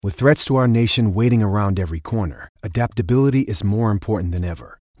With threats to our nation waiting around every corner, adaptability is more important than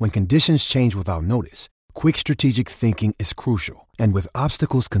ever. When conditions change without notice, quick strategic thinking is crucial. And with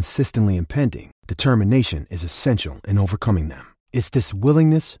obstacles consistently impending, determination is essential in overcoming them. It's this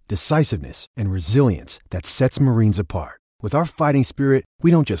willingness, decisiveness, and resilience that sets Marines apart. With our fighting spirit, we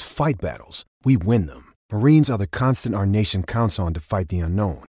don't just fight battles, we win them. Marines are the constant our nation counts on to fight the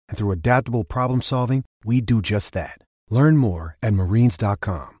unknown. And through adaptable problem solving, we do just that. Learn more at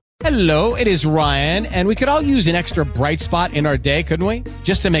marines.com. Hello, it is Ryan, and we could all use an extra bright spot in our day, couldn't we?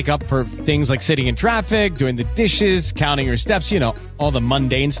 Just to make up for things like sitting in traffic, doing the dishes, counting your steps, all the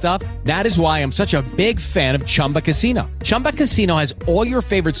mundane stuff. That is why I'm such a big fan of Chumba Casino. Chumba Casino has all your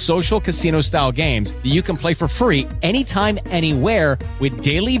favorite social casino-style games that you can play for free anytime, anywhere with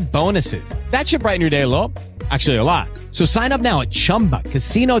daily bonuses. That should brighten your day a little. Actually, a lot. So sign up now at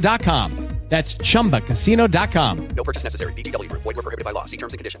ChumbaCasino.com. That's ChumbaCasino.com. No purchase necessary. VGW Group. Void where prohibited by law. See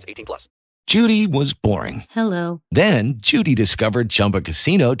terms and conditions. 18+. Judy was boring. Hello. Then Judy discovered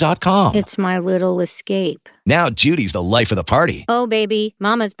ChumbaCasino.com. It's my little escape. Now Judy's the life of the party. Oh, baby,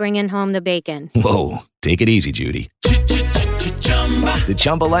 mama's bringing home the bacon. Whoa, take it easy, Judy. The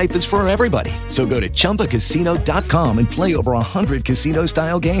Chumba life is for everybody. So go to ChumbaCasino.com and play over 100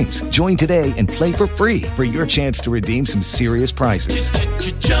 casino-style games. Join today and play for free for your chance to redeem some serious prizes.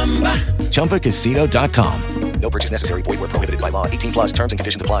 ChumbaCasino.com. No purchase necessary. Void where prohibited by law. 18+. Terms and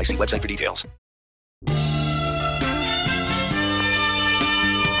conditions apply. See website for details.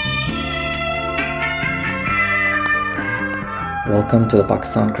 Welcome to the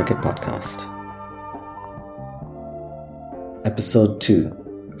Pakistan Cricket Podcast. Episode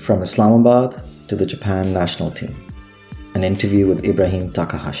 2, From Islamabad to the Japan National Team. An interview with Ibrahim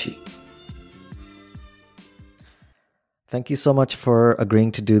Takahashi. Thank you so much for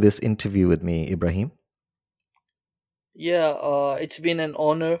agreeing to do this interview with me, Ibrahim. Yeah, it's been an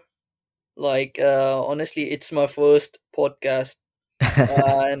honor. Honestly, it's my first podcast,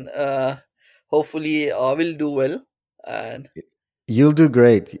 and hopefully I will do well. And you'll do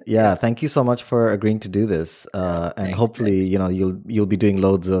great. Yeah, thank you so much for agreeing to do this. And thanks, hopefully, you'll be doing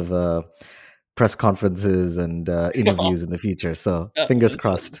loads of press conferences and interviews in the future. So fingers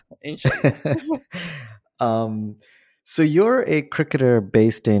crossed. Inshallah. So you're a cricketer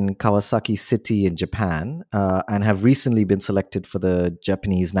based in Kawasaki City in Japan, and have recently been selected for the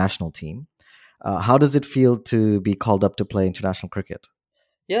Japanese national team. How does it feel to be called up to play international cricket?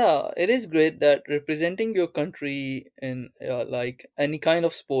 Yeah, it is great that representing your country in like any kind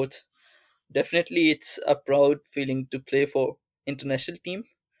of sports. Definitely, it's a proud feeling to play for international team.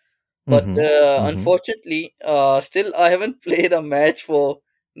 But unfortunately, still I haven't played a match for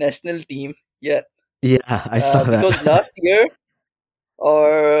national team yet. Yeah, I saw that. Because last year,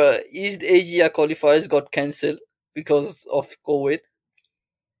 our East Asia qualifiers got cancelled because of COVID.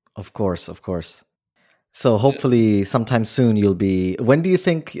 Of course. So hopefully sometime soon you'll be... When do you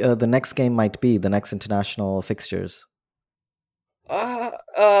think the next game might be, the next international fixtures? They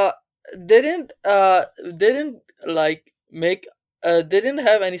didn't have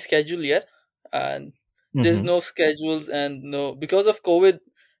any schedule yet, and there's no schedules, and no, because of COVID,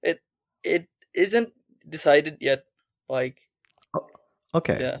 it isn't decided yet.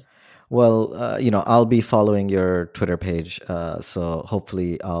 Okay. Yeah. Well, I'll be following your Twitter page, so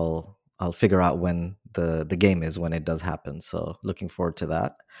hopefully I'll figure out when the game is, when it does happen. So looking forward to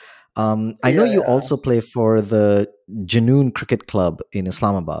that. I know you also play for the Junoon Cricket Club in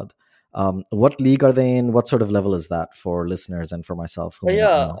Islamabad. What league are they in? What sort of level is that for listeners and for myself?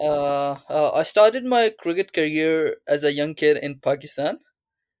 I started my cricket career as a young kid in Pakistan.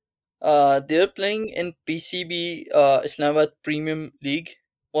 They're playing in PCB, Islamabad Premium League,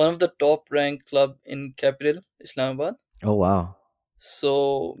 one of the top ranked club in capital Islamabad. Oh wow!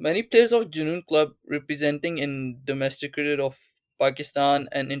 So many players of Junoon Club representing in domestic cricket of Pakistan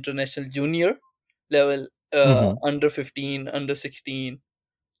and international junior level, under 15, under 16.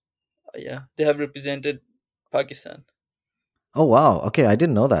 They have represented Pakistan. Oh wow! Okay, I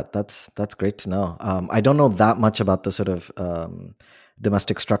didn't know that. That's great to know. I don't know that much about the sort of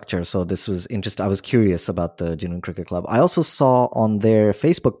domestic structure, so this was interesting. I was curious about the Junoon Cricket Club. I also saw on their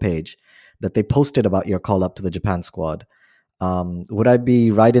Facebook page that they posted about your call up to the Japan squad. Would I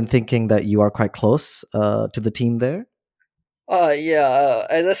be right in thinking that you are quite close to the team there?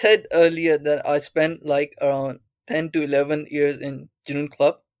 As I said earlier, that I spent around 10 to 11 years in Junoon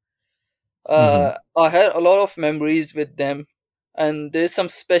Club. I had a lot of memories with them, and there's some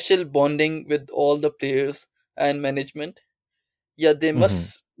special bonding with all the players and management. Yeah, they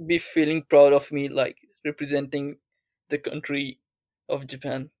must be feeling proud of me, representing the country of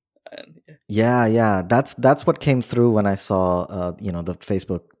Japan. And yeah, Yeah. That's what came through when I saw, the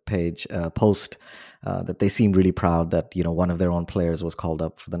Facebook page post that they seemed really proud that one of their own players was called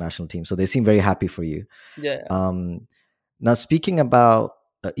up for the national team. So they seem very happy for you. yeah. Um, Now, speaking about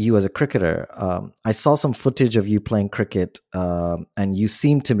you as a cricketer, I saw some footage of you playing cricket, and you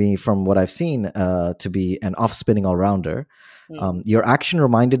seem to me, from what I've seen, to be an off-spinning all-rounder. Hmm. Your action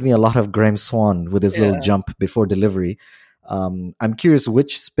reminded me a lot of Graham Swan with his little Yeah. jump before delivery. I'm curious,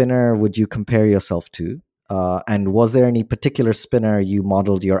 which spinner would you compare yourself to? And was there any particular spinner you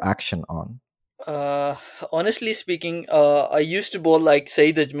modeled your action on? Uh, Honestly speaking, I used to bowl like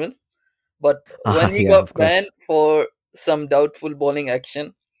Saeed Ajmal, but when Ah, he yeah, got of banned course. for some doubtful bowling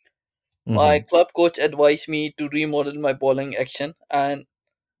action, my Hmm. club coach advised me to remodel my bowling action, and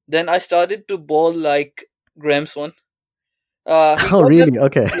then I started to bowl like Graham Swan. He Oh, got that, really?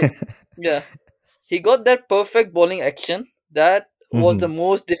 Okay. yeah, yeah. He got that perfect bowling action. That was the Hmm.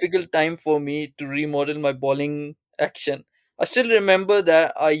 most difficult time for me to remodel my bowling action. I still remember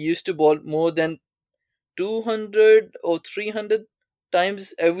that I used to bowl more than 200 or 300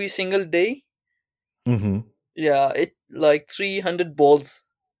 times every single day. Hmm. Yeah, it like 300 balls.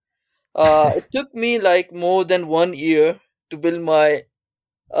 It took me like more than 1 year to build my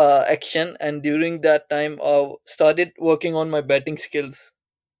action, and during that time, I started working on my batting skills.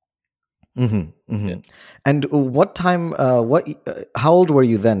 Hmm. Yeah. Hmm. And what time? How old were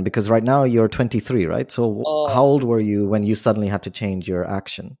you then? Because right now you're 23, right? So Uh, how old were you when you suddenly had to change your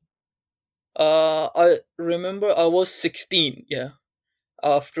action? I remember I was 16. Yeah,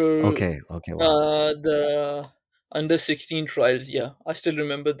 after Okay. Okay. Wow. the under 16 trials. Yeah, I still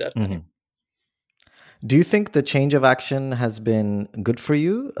remember that time. Hmm. Do you think the change of action has been good for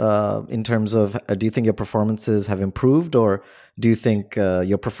you in terms of? Do you think your performances have improved, or do you think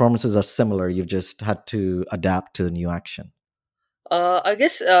your performances are similar? You've just had to adapt to the new action. I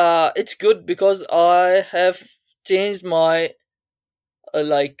guess it's good because I have changed my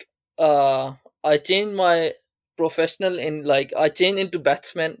like I changed my professional in like I changed into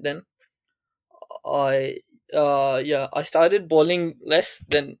batsman. Then I yeah, I started bowling less.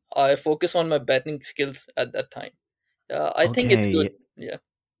 Then I focus on my batting skills at that time. I think it's good. Okay. Yeah.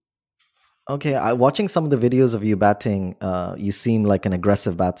 Okay, watching some of the videos of you batting, you seem like an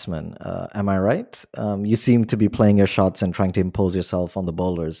aggressive batsman. Am I right? You seem to be playing your shots and trying to impose yourself on the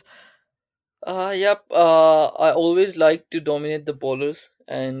bowlers. Yep. I always like to dominate the bowlers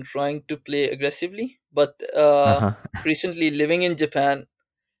and trying to play aggressively. But Uh huh. recently living in Japan,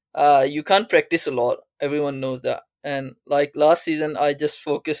 you can't practice a lot. Everyone knows that. And like last season, I just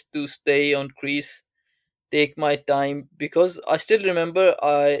focused to stay on crease, take my time, because I still remember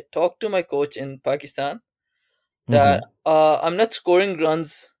I talked to my coach in Pakistan that Hmm. I'm not scoring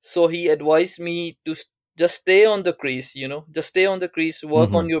runs, so he advised me to just stay on the crease. Just stay on the crease,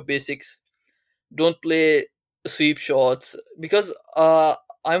 work on Hmm. your basics, don't play sweep shots because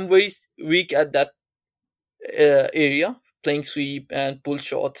I'm very weak at that area, playing sweep and pull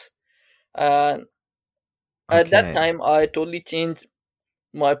shots. And at that Okay. time, I totally changed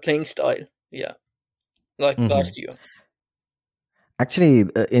my playing style. Yeah, like Hmm. last year. Actually,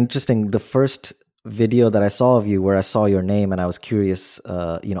 interesting. The first video that I saw of you, where I saw your name and I was curious,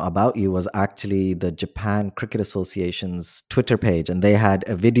 about you, was actually the Japan Cricket Association's Twitter page, and they had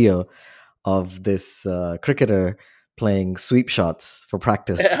a video of this cricketer playing sweep shots for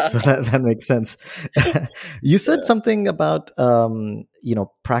practice. Yeah, So that makes sense. You said yeah. something about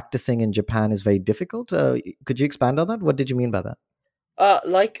practicing in Japan is very difficult. Could you expand on that? What did you mean by that?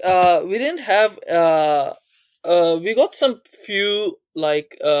 We didn't have we got some few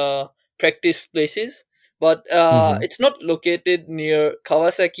like practice places, but Hmm. it's not located near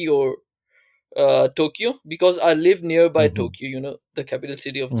Kawasaki or Tokyo because I live nearby Hmm. Tokyo, the capital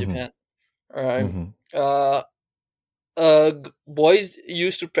city of Hmm. Japan. Um, Hmm. uh, Boys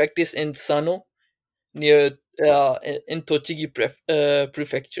used to practice in Sano near in Tochigi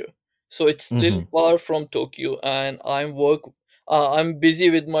prefecture. So it's little Hmm. far from Tokyo, and I'm busy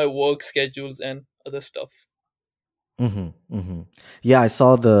with my work schedules and other stuff. Hmm. Hmm. Yeah, I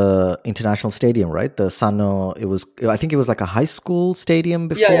saw the international stadium, right? The Sano. It was, I think it was like a high school stadium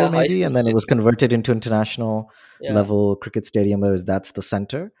Yeah, before, yeah, high maybe, school and then it was stadium. converted into international Yeah, level cricket stadium. That's the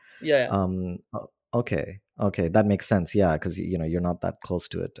center. yeah, Okay, okay, that makes sense. Yeah, because you're not that close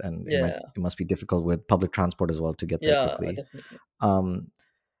to it, and yeah, it must be difficult with public transport as well to get there yeah, quickly. definitely. Um,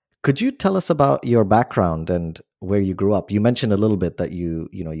 could you tell us about your background and where you grew up? You mentioned a little bit that you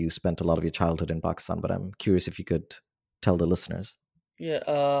spent a lot of your childhood in Pakistan, but I'm curious if you could tell the listeners.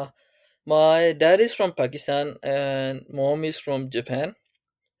 Yeah, my dad is from Pakistan and mom is from Japan.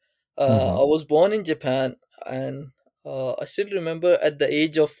 Hmm. I was born in Japan, and I still remember at the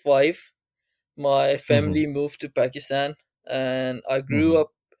age of 5, my Hmm. family moved to Pakistan, and I grew Hmm.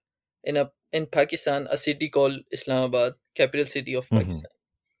 up in Pakistan, a city called Islamabad, capital city of Hmm. Pakistan.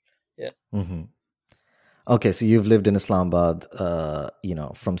 Yeah, Hmm. Okay, so you've lived in Islamabad,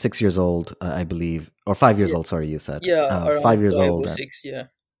 from 6 years old, I believe, or 5 years yeah, old. Sorry, you said yeah, around 5 years 5 or old, and 6. Yeah,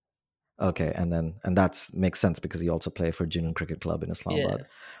 okay, and that's makes sense because you also play for Junoon Cricket Club in yeah. Islamabad.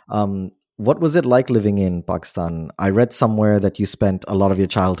 What was it like living in Pakistan? I read somewhere that you spent a lot of your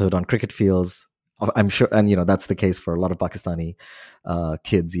childhood on cricket fields. I'm sure, and that's the case for a lot of Pakistani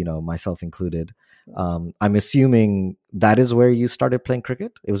kids, myself included. I'm assuming that is where you started playing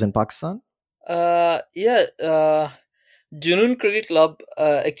cricket. It was in Pakistan. Yeah. Junoon Cricket Club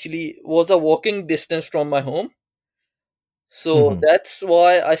actually was a walking distance from my home. So Hmm. that's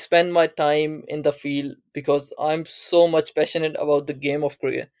why I spend my time in the field, because I'm so much passionate about the game of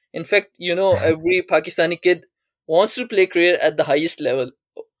cricket. In fact, every Pakistani kid wants to play cricket at the highest level.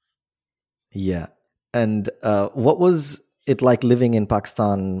 Yeah. And what was it like living in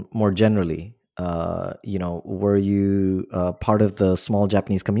Pakistan more generally? Were you part of the small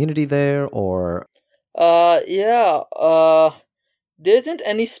Japanese community there, or? Yeah, there isn't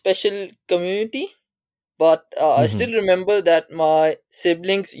any special community, but I still Hmm. remember that my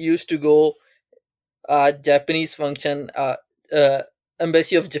siblings used to go Japanese function, uh,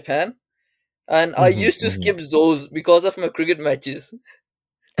 Embassy of Japan, and I Hmm. used to Hmm. skip those because of my cricket matches.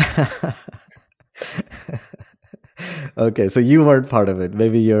 Okay, so you weren't part of it.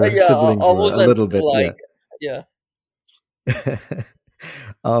 Maybe your Yeah, siblings I were a wasn't little bit, yeah. like, yeah,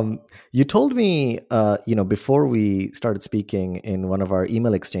 um, you told me, before we started speaking in one of our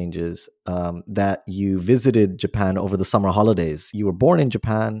email exchanges, that you visited Japan over the summer holidays. You were born in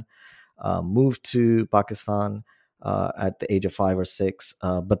Japan, moved to Pakistan at the age of 5 or 6,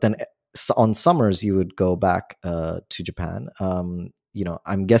 but then on summers you would go back to Japan.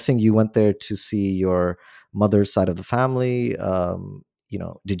 I'm guessing you went there to see your mother's side of the family.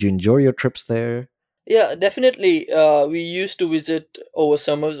 Did you enjoy your trips there? yeah, definitely. We used to visit over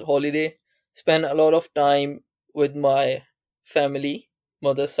summer's holiday, spend a lot of time with my family,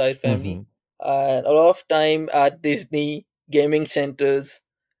 mother's side family, Hmm. and a lot of time at Disney gaming centers.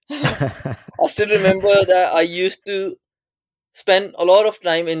 I still remember that I used to spend a lot of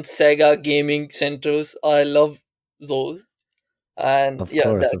time in Sega gaming centers. I love those, and Of yeah,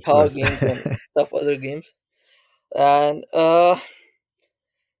 course, the of car course. games and stuff, other games. And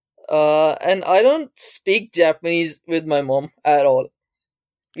I don't speak Japanese with my mom at all.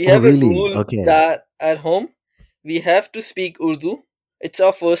 We Oh, have a really? rule Okay. that at home we have to speak Urdu. It's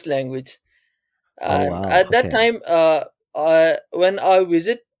our first language. Oh, And wow. at that Okay. time, when I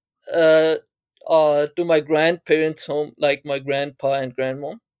visit uh, to my grandparents' home, like my grandpa and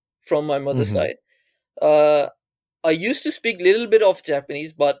grandmom from my mother's Hmm. side, uh, I used to speak little bit of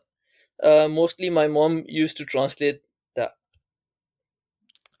Japanese, but mostly my mom used to translate that.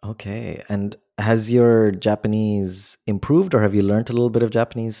 Okay. And has your Japanese improved, or have you learned a little bit of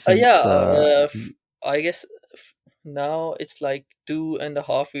Japanese Yeah, since? I guess now it's like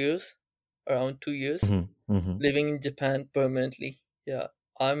 2.5 years, around 2 years, Mhm, mhm. living in Japan permanently. Yeah,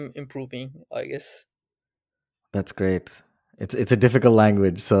 I'm improving, I guess. That's great. It's a difficult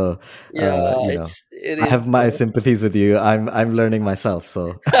language, so Yeah, uh, it I have is. my sympathies with you. I'm learning myself,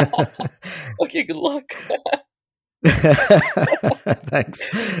 so Okay, good luck. thanks.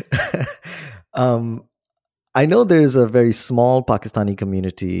 um, I know there's a very small Pakistani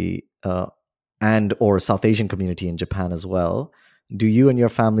community and or South Asian community in Japan as well. Do you and your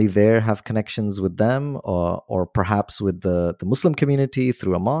family there have connections with them, or perhaps with the Muslim community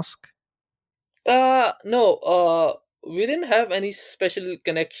through a mosque? No, we didn't have any special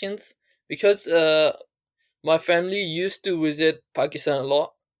connections because my family used to visit Pakistan a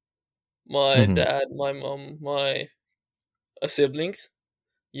lot. My Hmm. dad, my mom, my siblings.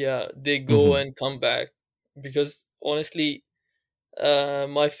 Yeah, they go Hmm. and come back because honestly,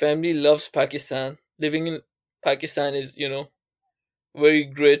 my family loves Pakistan. Living in Pakistan is, very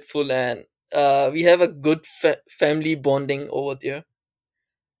grateful, and we have a good family bonding over there.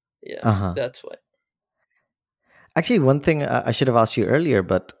 Yeah, Uh-huh. that's why. Actually, one thing I should have asked you earlier,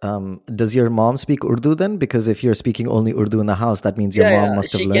 but does your mom speak Urdu then? Because if you're speaking only Urdu in the house, that means your Yeah, mom yeah,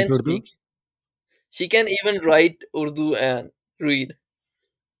 must have she learned can Urdu. speak. She can even write Urdu and read.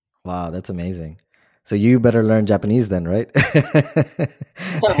 Wow, that's amazing. So you better learn Japanese then, right?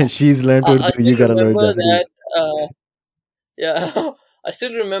 She's learned I Urdu, you still gotta learn remember that. Japanese. Yeah, I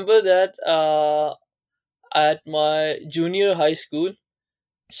still remember that. At my junior high school,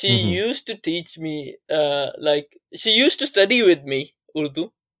 she Hmm. used to teach me. Like she used to study with me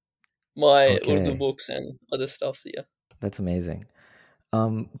Urdu, my Urdu Okay, books and other stuff. Yeah. that's amazing.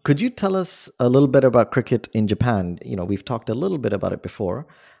 Could you tell us a little bit about cricket in Japan? We've talked a little bit about it before,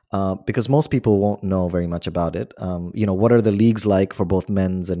 because most people won't know very much about it. What are the leagues like for both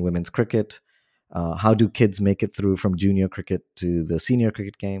men's and women's cricket? How do kids make it through from junior cricket to the senior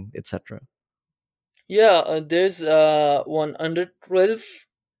cricket game, etc.? Yeah, there's one under 12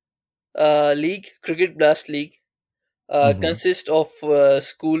 league, Cricket Blast League, Mm-hmm. consists of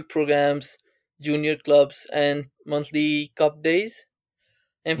school programs, junior clubs, and monthly cup days.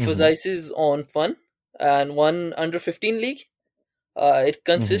 Mm-hmm. Emphasizes on fun. And one under 15 league, it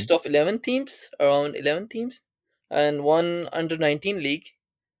Mm-hmm. consists of 11 teams, around 11 teams. And one under 19 league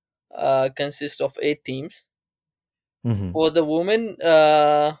consists of 8 teams. Mm-hmm. For the women,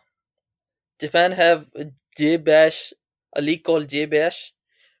 Japan have J Bash, a league called J Bash,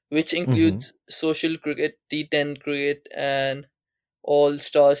 which Mm-hmm. includes social cricket, T10 cricket, and all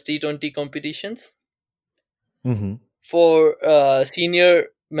stars T20 competitions. Mm-hmm. For senior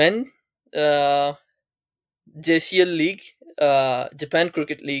men, uh, JCL League, Japan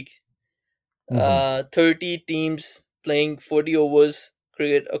Cricket League, Mm-hmm. 30 teams playing 40 overs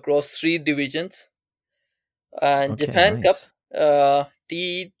cricket across 3 divisions, and Okay, Japan Cup, nice.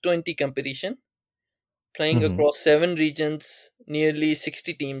 T20 competition playing Mm-hmm. across 7 regions, nearly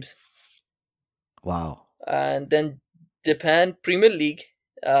 60 teams. Wow. And then Japan Premier League,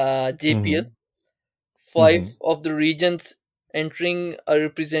 JPL, Mm-hmm. five Mm-hmm. of the regions entering a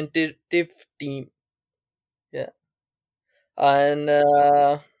representative team. Yeah, and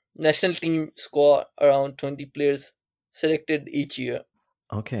national team score around 20 players selected each year.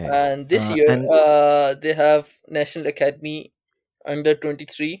 Okay. And this year, And they have National Academy under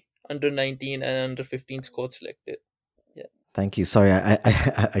 23, under 19, and under 15 squad selected. Yeah. thank you. Sorry,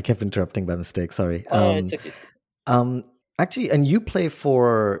 I kept interrupting by mistake. Sorry. Oh, no, it's okay. Um, Actually, and you play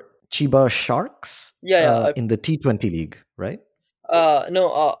for Chiba Sharks Yeah, yeah. in the T20 league, right?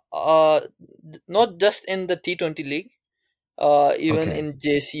 No, not just in the T20 league, even Okay. in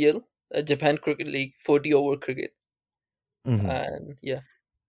JCL, Japan Cricket League, 40 over cricket. Hmm. And yeah.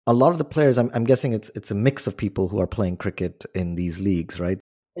 A lot of the players, I'm guessing it's a mix of people who are playing cricket in these leagues, right?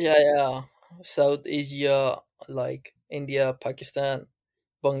 Yeah, yeah. South Asia, like India, Pakistan,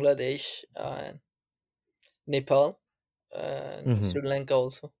 Bangladesh, and Nepal, and Hmm. Sri Lanka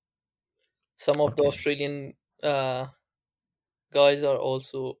also. Some of the Okay. Australian uh, guys are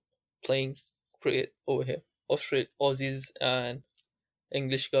also playing cricket over here. Aussies and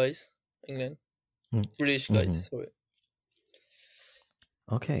English guys, England, British Mm-hmm. guys. Sorry.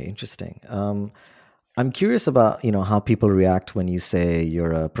 Okay, interesting. I'm curious about how people react when you say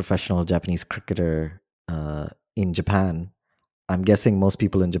you're a professional Japanese cricketer in Japan. I'm guessing most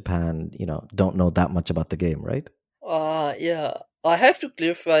people in Japan, don't know that much about the game, right? Yeah. I have to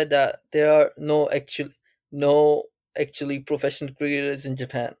clarify that there are no actually professional cricketers in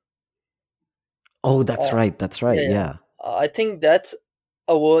Japan. Oh, that's Uh, right. That's right. yeah, yeah. Yeah. I think that's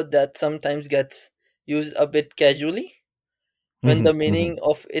a word that sometimes gets used a bit casually when Hmm. the Hmm. meaning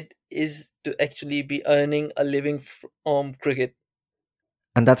of it is to actually be earning a living from cricket.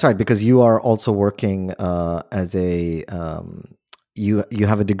 And that's right, because you are also working as a you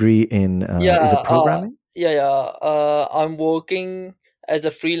have a degree in Yeah, is it programming? I'm working as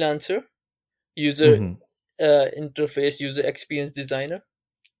a freelancer, user Hmm. interface, user experience designer.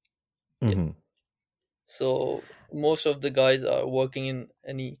 Yeah. Hmm. So most of the guys are working in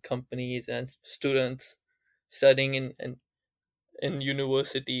any companies, and students studying in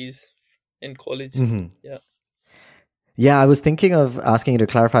universities, in college. Hmm. Yeah. Yeah, I was thinking of asking you to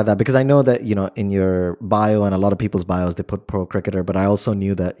clarify that, because I know that in your bio and a lot of people's bios they put pro cricketer, but I also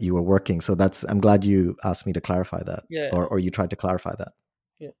knew that you were working. So I'm glad you asked me to clarify that, Yeah. or you tried to clarify that.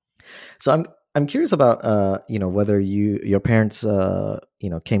 Yeah. So I'm curious about whether your parents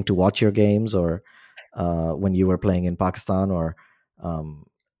came to watch your games, or when you were playing in Pakistan, or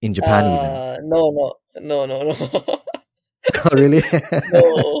in Japan even. No. Oh, really?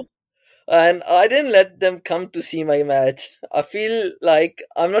 No. And I didn't let them come to see my match. I feel like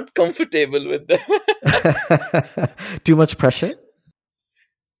I'm not comfortable with them. Too much pressure?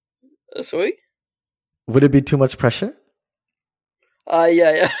 Sorry? Would it be too much pressure?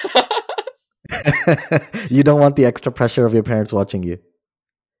 Yeah. You don't want the extra pressure of your parents watching you.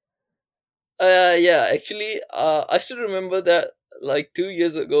 Yeah, actually, I still remember that like 2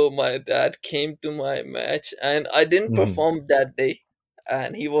 years ago, my dad came to my match and I didn't Mhm. perform that day.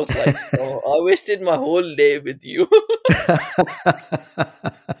 And he was like, "Oh, I wasted my whole day with you."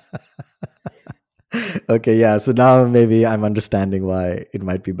 Okay, yeah. So now maybe I'm understanding why it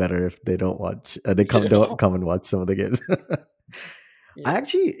might be better if they don't watch. They Yeah. don't come and watch some of the games. Yeah. I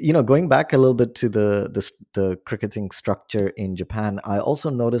actually, going back a little bit to the cricketing structure in Japan, I also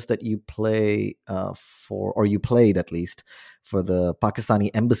noticed that you play or you played at least for the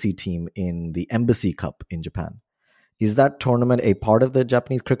Pakistani embassy team in the Embassy Cup in Japan. Is that tournament a part of the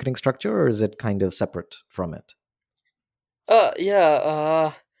Japanese cricketing structure, or is it kind of separate from it?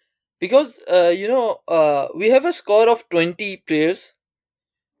 Yeah. Because we have a squad of 20 players.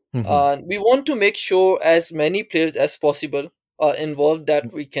 Hmm. We want to make sure as many players as possible are involved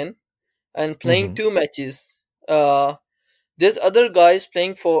that weekend and playing Hmm. two matches. There's other guys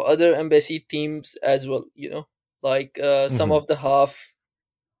playing for other embassy teams as well. Like some Hmm. of the half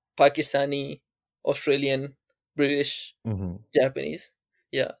Pakistani, Australian, British, Hmm. Japanese.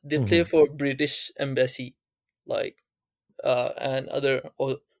 Yeah, they play Hmm. for British embassy, like and other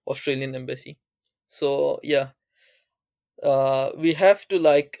Australian embassy. So yeah, we have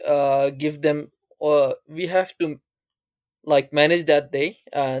to give them, or we have to like manage that day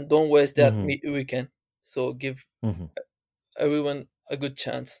and don't waste that Hmm. weekend. So give Hmm. everyone a good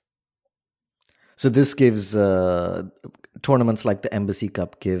chance. So this gives tournaments like the Embassy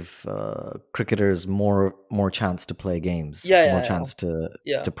Cup give cricketers more chance to play games, Yeah, more yeah, yeah, chance to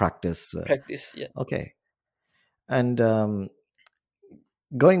yeah. practice. Practice. Yeah. Okay, and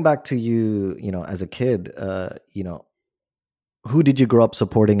going back to you, as a kid, who did you grow up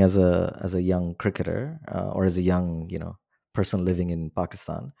supporting as a young cricketer, or as a young person living in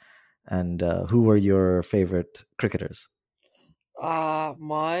Pakistan, and who were your favorite cricketers?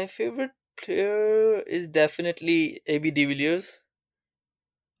 My favorite player is definitely AB de Villiers.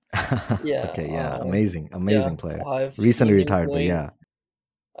 Yeah, Okay, yeah, amazing, yeah. amazing player. I've Recently seen him retired, but growing yeah.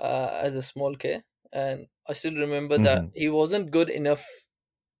 as a small kid, and I still remember that Hmm. he wasn't good enough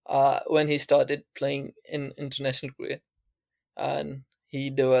when he started playing in international cricket, and he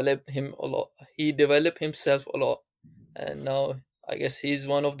developed him a lot. He developed himself a lot, and now I guess he's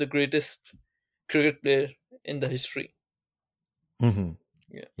one of the greatest cricket player in the history. Hmm.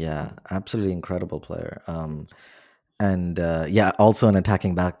 Yeah, Yeah, absolutely incredible player. And yeah, also an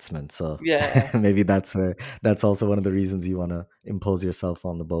attacking batsman. So yeah, maybe that's also one of the reasons you want to impose yourself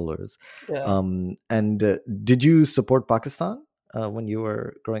on the bowlers. yeah. And did you support Pakistan when you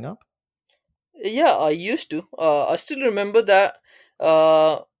were growing up? Yeah, I used to. I still remember that.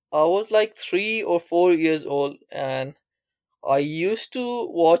 Uh, I was like 3 or 4 years old, and I used to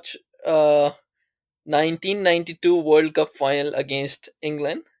watch 1992 World Cup final against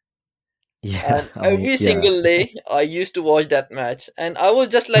England. Yeah, And I mean, every yeah. single day, I used to watch that match. And I was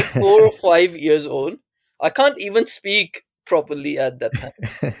just like 4 or 5 years old. I can't even speak properly at that time.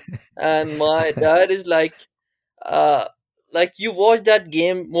 And my dad is uh, like you watch that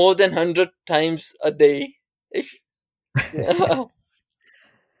game more than 100 times a day. If yeah.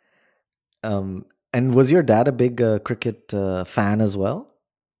 And was your dad a big cricket fan as well?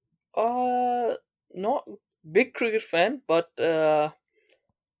 Uh, not big cricket fan, but every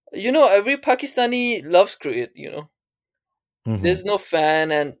Pakistani loves cricket. Hmm. There's no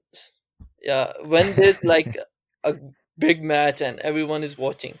fan, and yeah, when there's like a big match and everyone is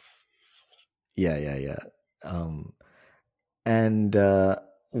watching. Yeah, yeah, yeah. Um, And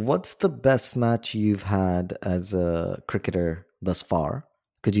what's the best match you've had as a cricketer thus far?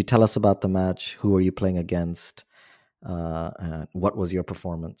 Could you tell us about the match? Who are you playing against? And what was your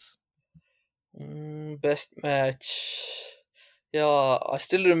performance? Best match. Yeah, I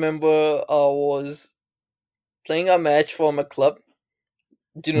still remember I was playing a match for my club,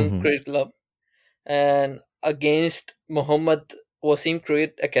 Junun Hmm. Cricket Club, and against Muhammad Wasim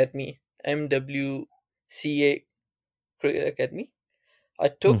Cricket Academy, MWCA Cricket Academy. I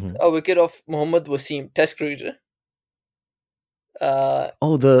took Hmm. a wicket of Muhammad Wasim, Test cricketer. Uh,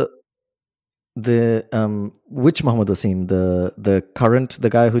 Oh, the which Mohammad Wasim? The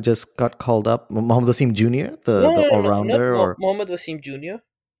guy who just got called up, Mohammad Wasim Jr., no, the no, no, all no, not rounder, or Muhammad Wasim Jr.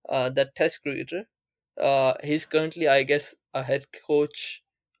 That Test cricketer. He's currently, I guess, a head coach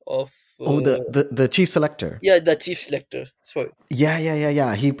of. oh, the chief selector. Yeah, the chief selector. Sorry. Yeah, yeah,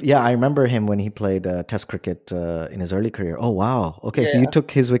 yeah, yeah. I remember him when he played Test cricket in his early career. Oh, wow. Okay, so you Yeah,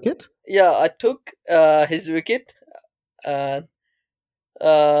 took his wicket. yeah. I took his wicket, and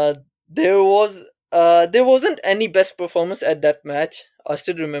uh, there wasn't any best performance at that match. I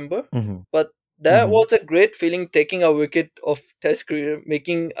still remember, Hmm. but that Hmm. was a great feeling taking a wicket of Test career,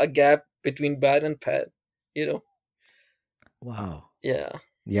 making a gap between bat and pad. You know. Wow. Yeah.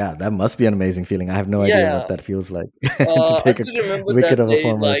 Yeah, that must be an amazing feeling. I have no idea what Yeah. that feels like to I take a still remember wicket that of a day.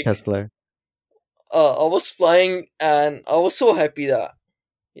 former test player. I was flying, and I was so happy that.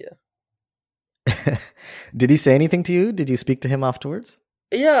 Yeah. Did he say anything to you? Did you speak to him afterwards?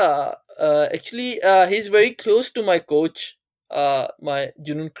 Yeah, actually, he's very close to my coach. my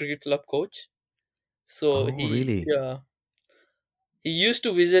Junun Cricket Club coach. So Oh, he, really? yeah, he used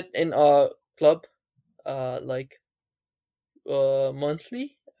to visit in our club, like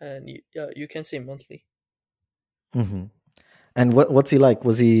monthly, and yeah, you can say monthly. Hmm. And what's he like?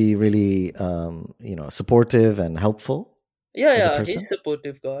 Was he really, supportive and helpful Yeah, as a yeah, he's person?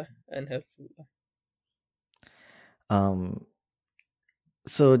 supportive guy and helpful guy. Um,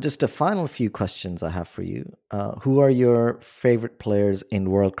 so, just a final few questions I have for you. Who are your favorite players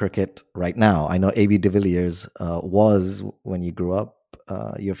in world cricket right now? I know AB de Villiers was, when you grew up,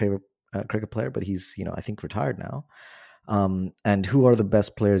 your favorite cricket player, but he's, I think retired now. And who are the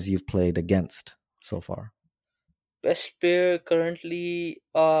best players you've played against so far? Best player currently,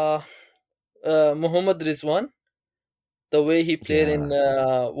 Muhammad Rizwan. The way he played in Yeah,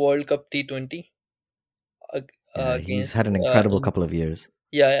 World Cup T20 yeah, he's against had an incredible India. couple of years.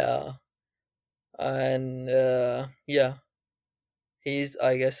 Yeah, yeah, and yeah, he's,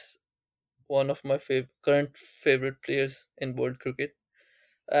 I guess, one of my current favorite players in world cricket.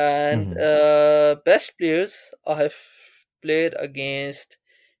 And Hmm. best players I have played against,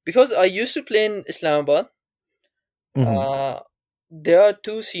 because I used to play in Islamabad. Hmm. Uh, there are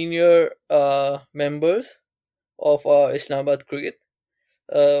two senior members of our Islamabad cricket.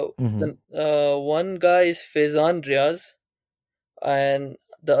 Hmm. One guy is Faizan Riaz, and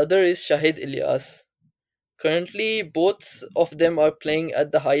the other is Shahid Ilyas. Currently, both of them are playing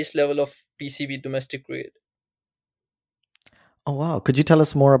at the highest level of PCB domestic cricket. Oh wow! Could you tell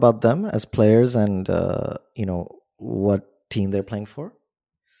us more about them as players and what team they're playing for?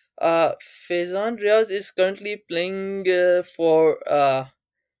 Faizan Riaz is currently playing for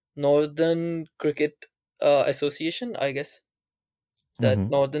Northern Cricket Association, I guess, that Hmm.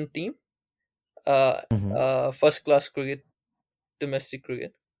 Northern team. Uh, Hmm. First class cricket, domestic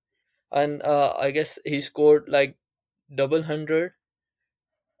cricket, and I guess he scored like double hundred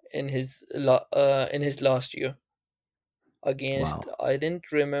in his last year against, Wow. I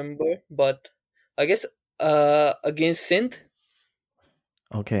didn't remember, but I guess against Sindh.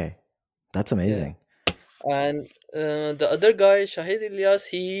 Okay, that's Yeah, amazing. and the other guy Shahid Ilyas,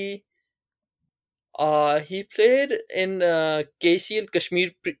 he played in KCL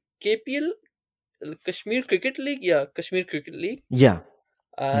KPL Kashmir Cricket League, yeah, Kashmir Cricket League, Yeah.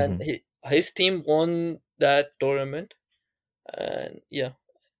 and Hmm. his team won that tournament, and yeah,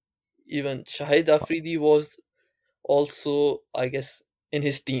 even Shahid Afridi was also, I guess, in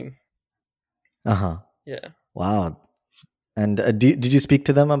his team. Uh huh. Yeah. Wow. And did you speak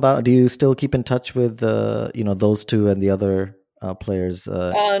to them about? Do you still keep in touch with those two and the other players?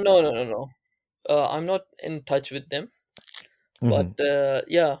 No, no, no, no. I'm not in touch with them, but Mhm.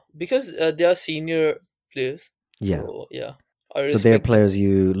 yeah, because they are senior players, Yeah. so yeah, I So they're respect them. players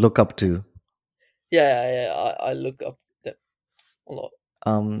you look up to. Yeah, yeah, yeah, I look up them a lot.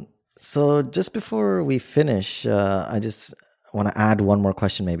 Um, so just before we finish, I just want to add one more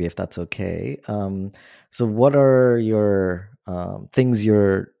question, maybe if that's okay. So what are your things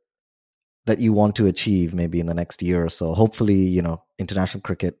that you want to achieve maybe in the next year or so? Hopefully, international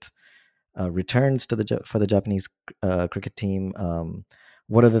cricket returns to for the Japanese cricket team.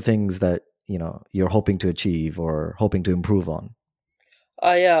 What are the things that you're hoping to achieve or hoping to improve on?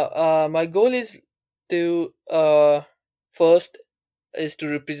 Yeah, my goal is to first is to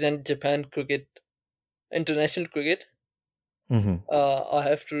represent Japan cricket, international cricket. Hmm. I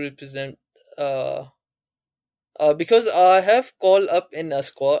have to represent uh, because I have called up in a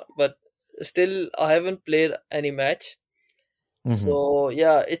squad, but still I haven't played any match. Hmm. So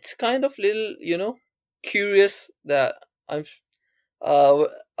yeah, it's kind of little, curious that I'm uh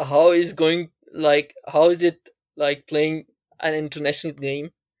how is going, like how is it like playing an international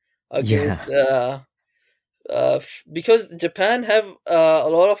game Yeah. against because Japan have a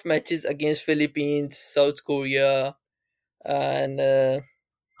lot of matches against Philippines, South Korea, and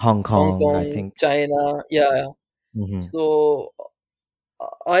Hong Hong Kong, I Kong, think. China. Yeah, yeah. Hmm. So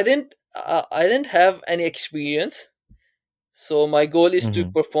I didn't have any experience. So my goal is to Hmm.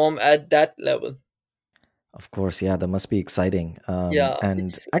 perform at that level. Of course, yeah, that must be exciting. Yeah, And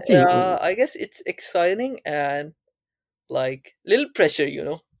it's actually, I guess it's exciting and like little pressure, you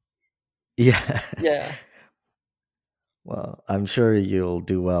know. yeah. Yeah, Well, I'm sure you'll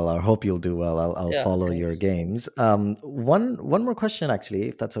do well. I hope you'll do well. I'll yeah. follow your Thanks. games. One more question, actually,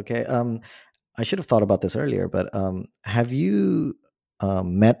 if that's okay. I should have thought about this earlier, but have you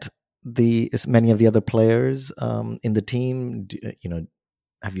met many of the other players in the team?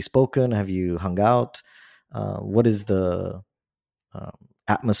 Have you spoken? Have you hung out? What is the um,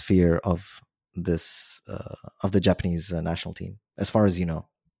 atmosphere of this of the Japanese national team, as far as you know?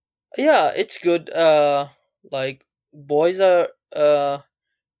 Yeah, it's good. Like boys are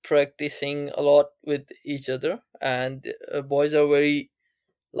practicing a lot with each other, and boys are very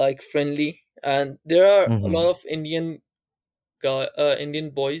like friendly, and there are a Mm-hmm. lot of Indian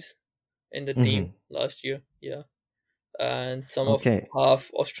boys in the Mm-hmm. team last year. Yeah, and some of Okay.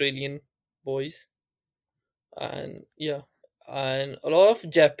 half Australian boys, and yeah, and a lot of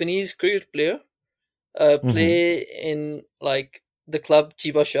Japanese cricket player Mm-hmm. play in like the club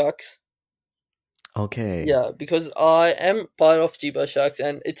Chiba Sharks. Okay. Yeah, because I am part of Chiba Sharks,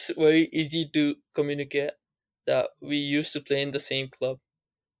 and it's very easy to communicate that we used to play in the same club.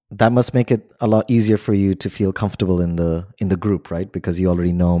 That must make it a lot easier for you to feel comfortable in the group, right? Because you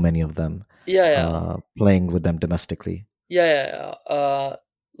already know many of them, Yeah, yeah, playing with them domestically. yeah, yeah.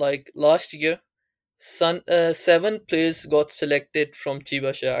 Like last year, 7 players got selected from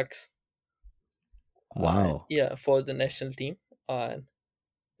Chiba Sharks, and Wow. yeah, for the national team, and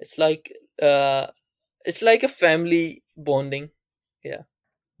it's like uh, it's like a family bonding. Yeah,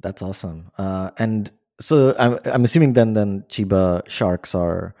 That's awesome. And so I'm assuming then Chiba Sharks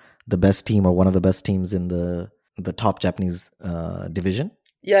are the best team or one of the best teams in the top Japanese division.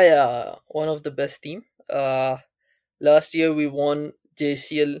 yeah, yeah. One of the best team. Last year we won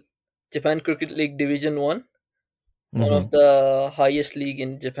JCL, Japan Cricket League Division One, one Mm-hmm. of the highest league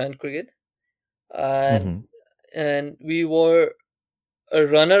in Japan cricket, and Mm-hmm. we were a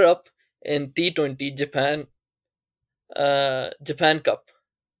runner up in T20 Japan Cup.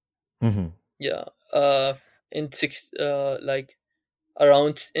 Mm-hmm. Yeah, in six like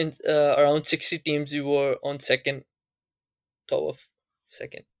around 60 teams we were on second, top of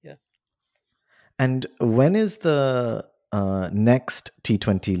second. Yeah, And when is the next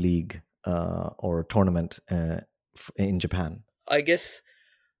T20 league or tournament in Japan? I guess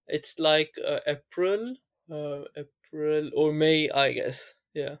it's like April or May, I guess.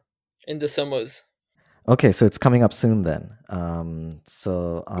 Yeah, in the summers. Okay, so it's coming up soon then.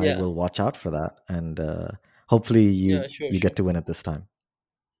 So I Yeah, will watch out for that, and hopefully yeah, you sure, you sure. get to win it this time.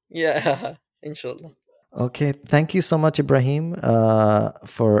 Yeah, inshallah. Okay, thank you so much, Ibrahim,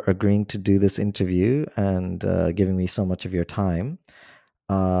 for agreeing to do this interview and giving me so much of your time.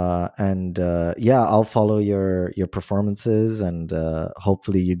 And yeah, I'll follow your performances, and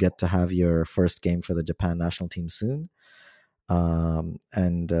hopefully you get to have your first game for the Japan national team soon.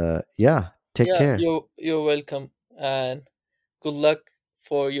 And yeah, take Yeah, care. you're welcome, and good luck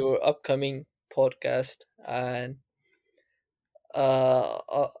for your upcoming podcast. And I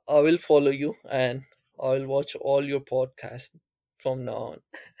will follow you, and I will watch all your podcasts from now on.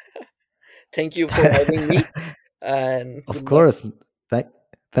 Thank you for having me, and Of good luck. course. Thank,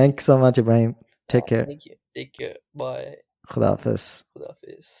 thanks so much, Ibrahim. Take care. Thank you. Take care. Bye. Khuda Hafiz.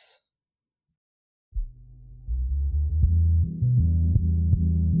 Khudafiz.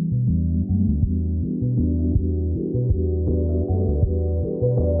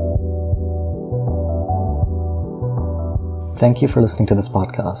 Thank you for listening to this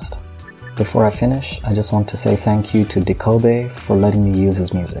podcast. Before I finish, I just want to say thank you to Dekobe for letting me use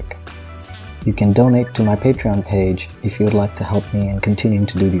his music. You can donate to my Patreon page if you would like to help me in continuing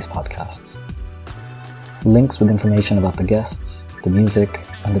to do these podcasts. Links with information about the guests, the music,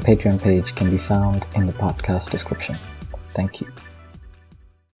 and the Patreon page can be found in the podcast description. Thank you.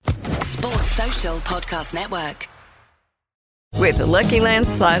 Sports Social Podcast Network. With the Lucky Land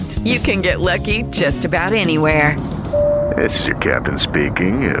Slots, you can get lucky just about anywhere. This is your captain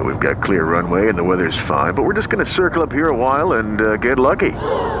speaking. We've got clear runway and the weather's fine, but we're just going to circle up here a while and get lucky.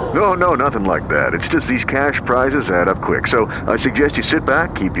 No, nothing like that. It's just these cash prizes add up quick. So I suggest you sit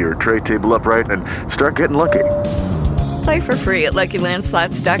back, keep your tray table upright, and start getting lucky. Play for free at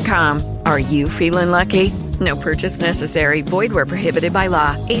LuckyLandSlots.com. Are you feeling lucky? No purchase necessary. Void where prohibited by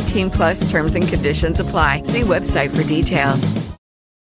law. 18+ terms and conditions apply. See website for details.